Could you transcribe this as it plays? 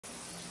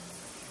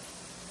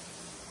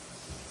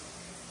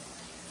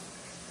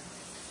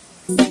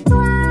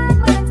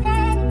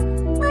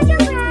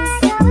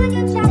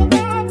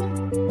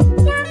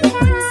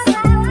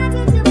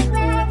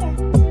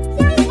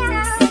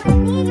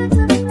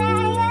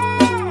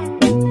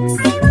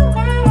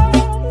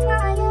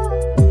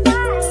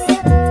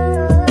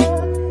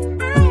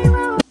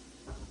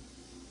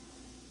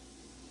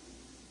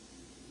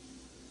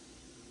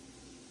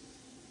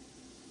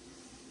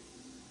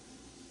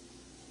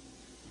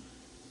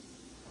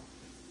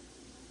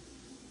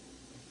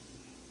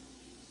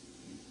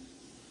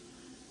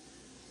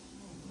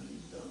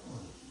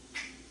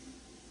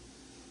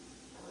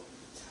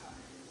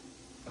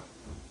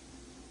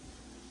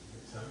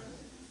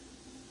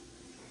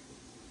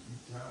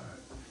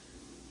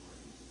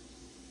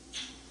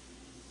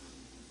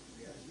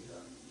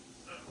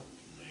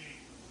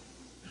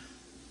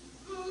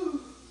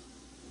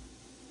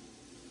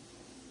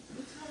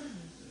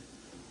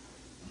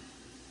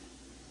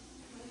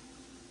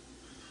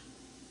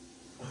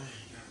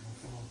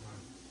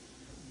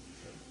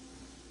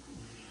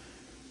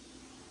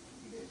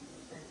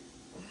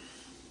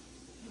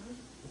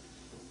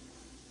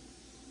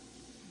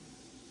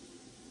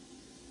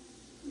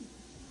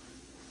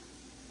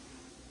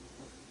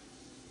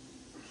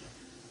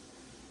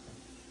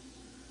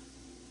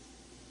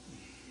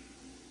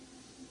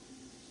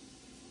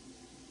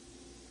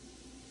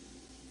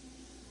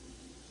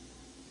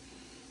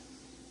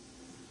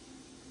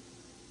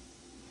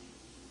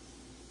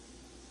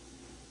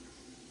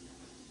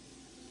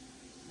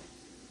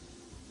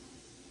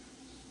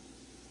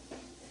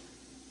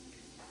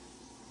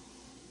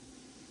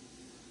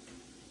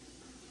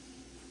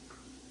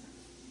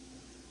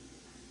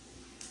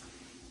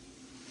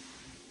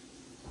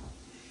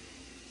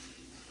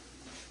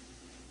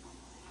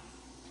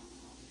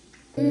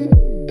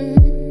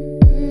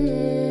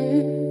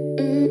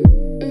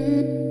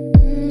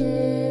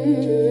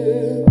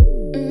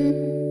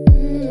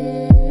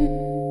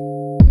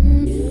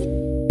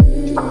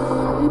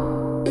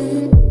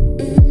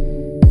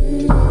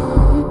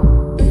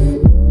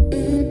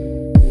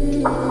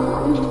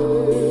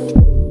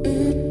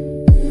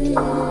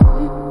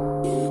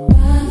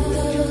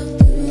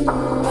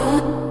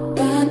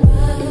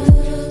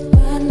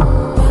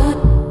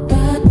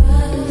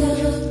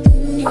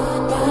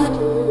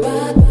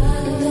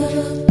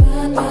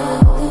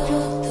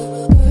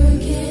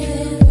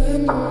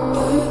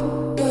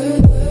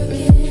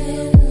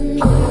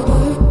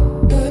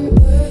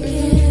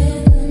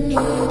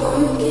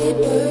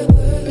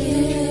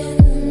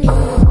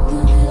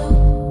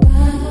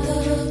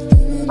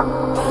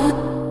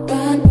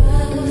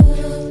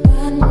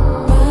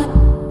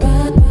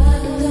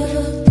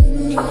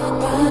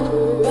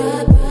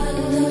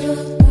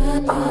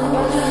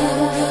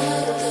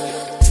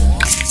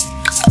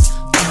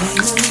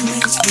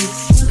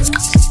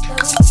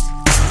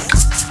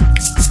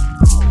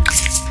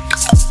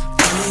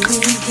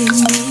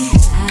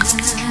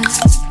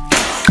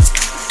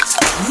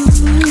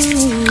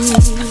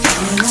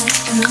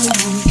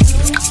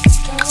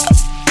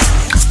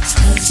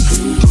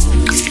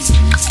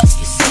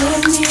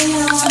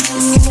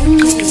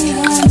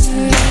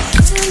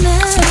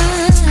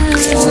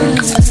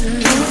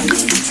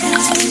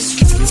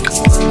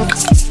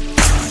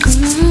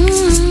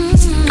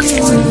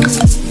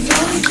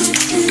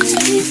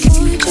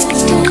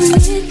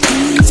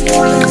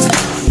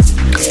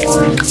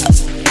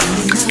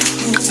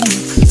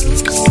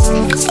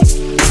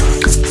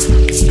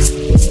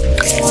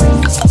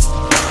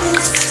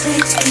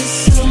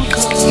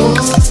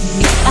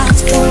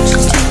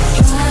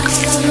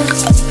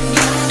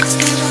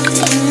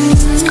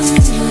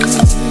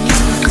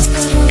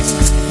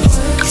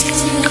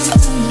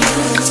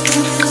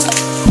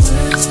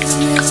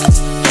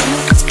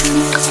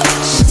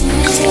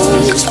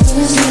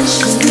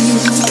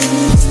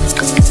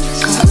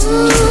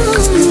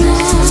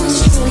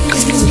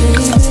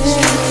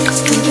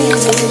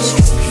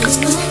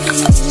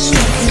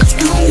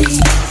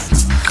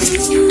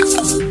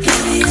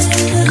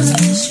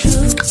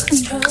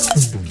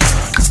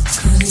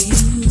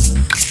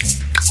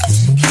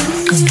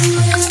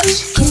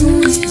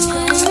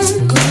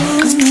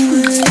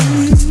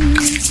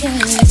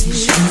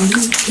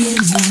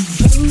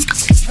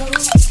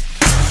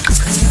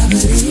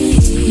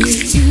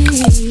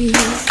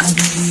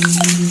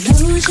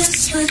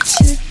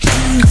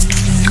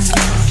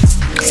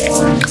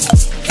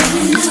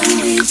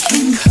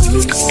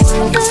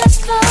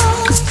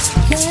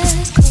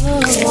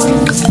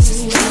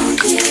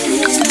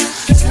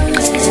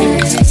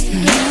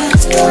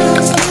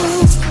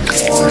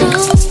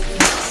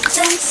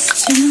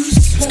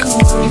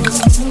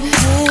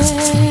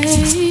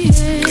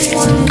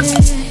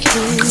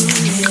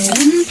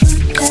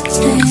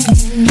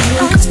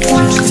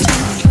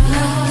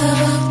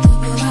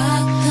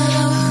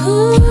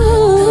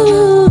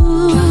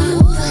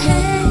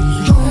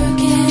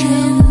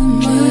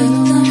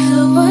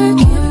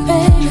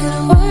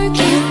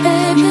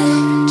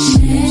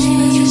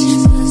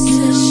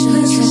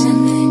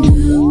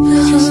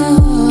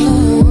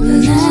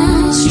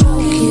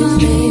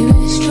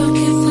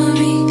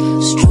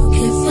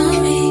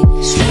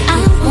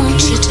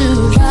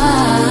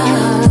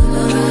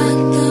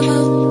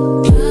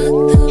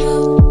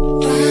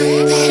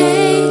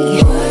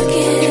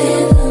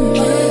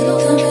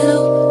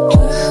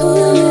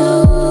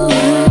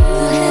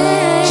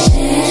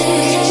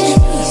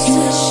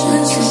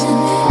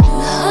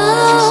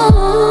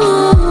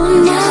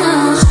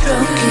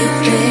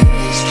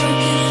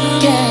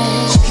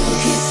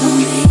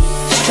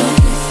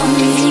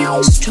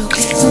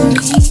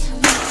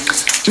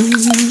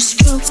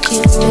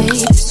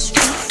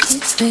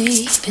baby.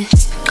 Work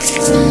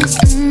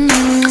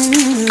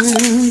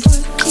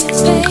it,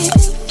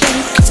 baby.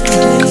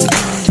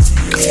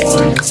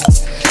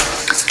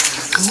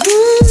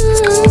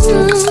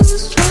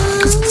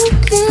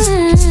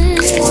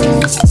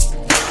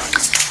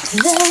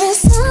 There is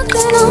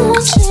something I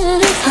want you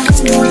to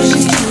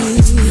find.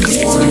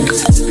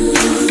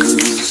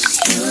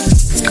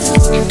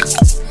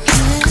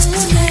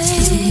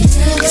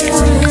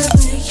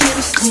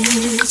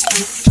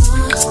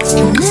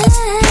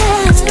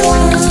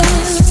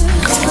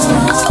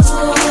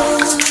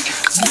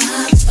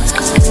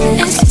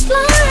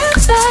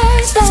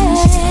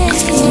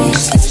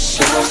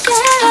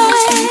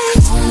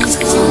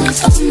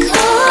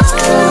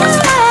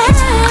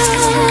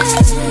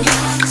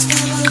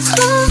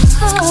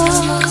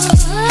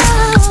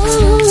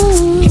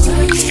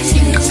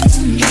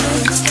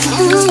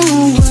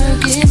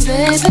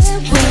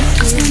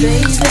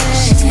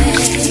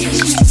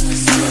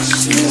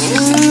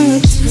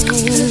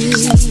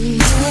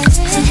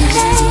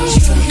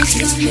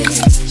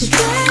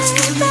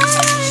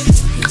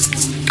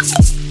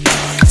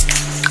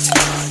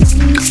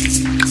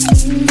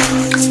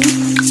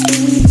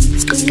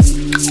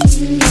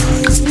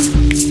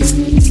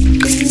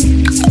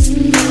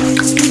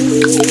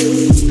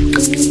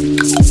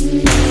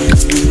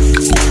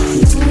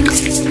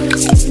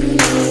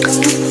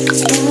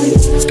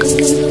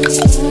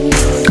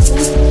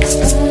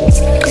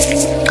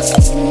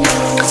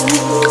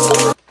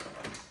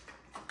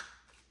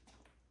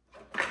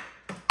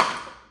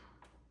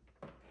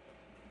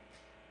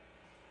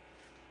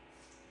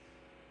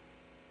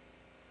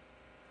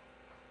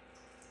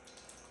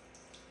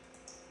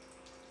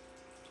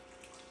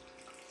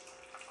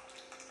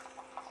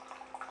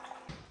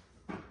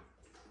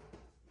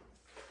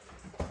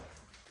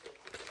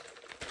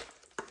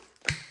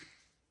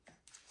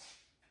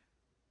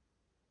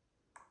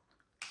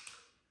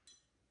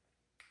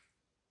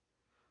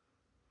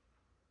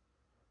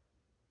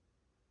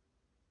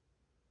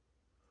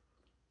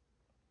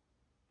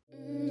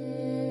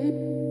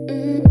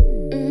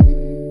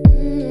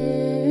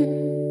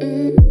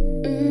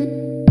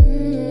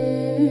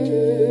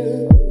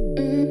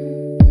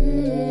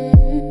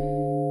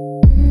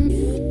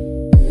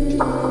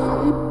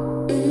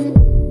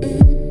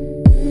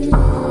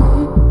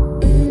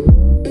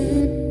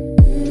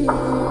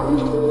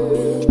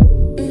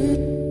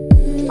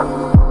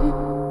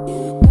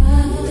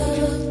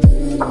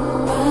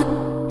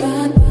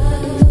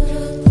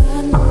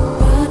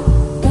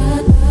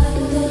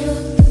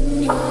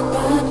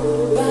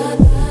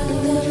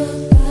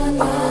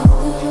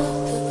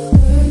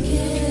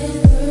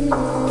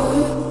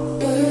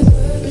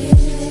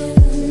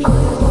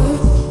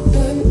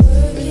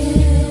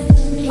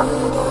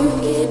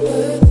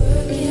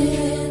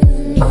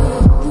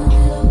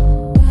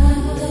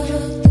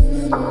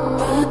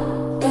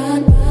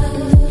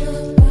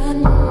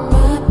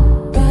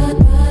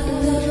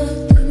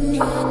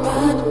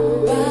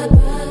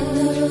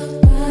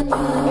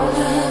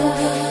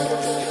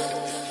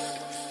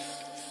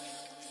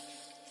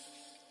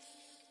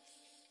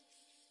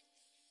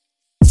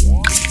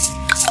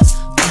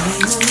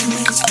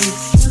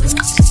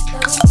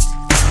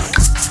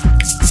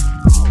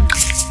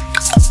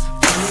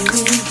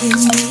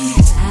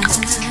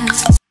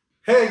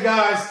 Hey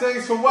guys,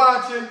 thanks for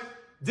watching.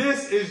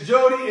 This is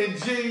Jody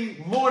and G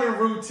Morning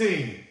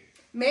Routine.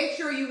 Make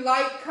sure you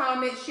like,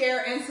 comment,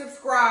 share, and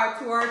subscribe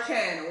to our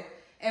channel.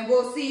 And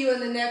we'll see you in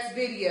the next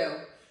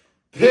video.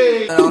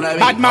 Peace.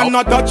 Bad man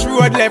not touch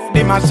road, left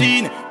the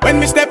machine. When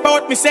me step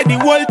out, me say the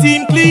whole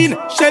team clean.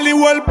 Shelly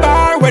whole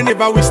bar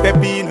whenever we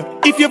step in.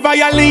 If you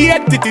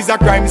violate, it is a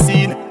crime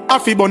scene.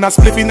 Afi bun a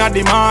spliff in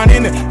the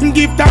morning.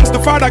 Give thanks to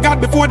Father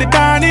God before the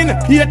dawning.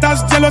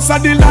 Haters jealous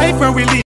of the life where we live.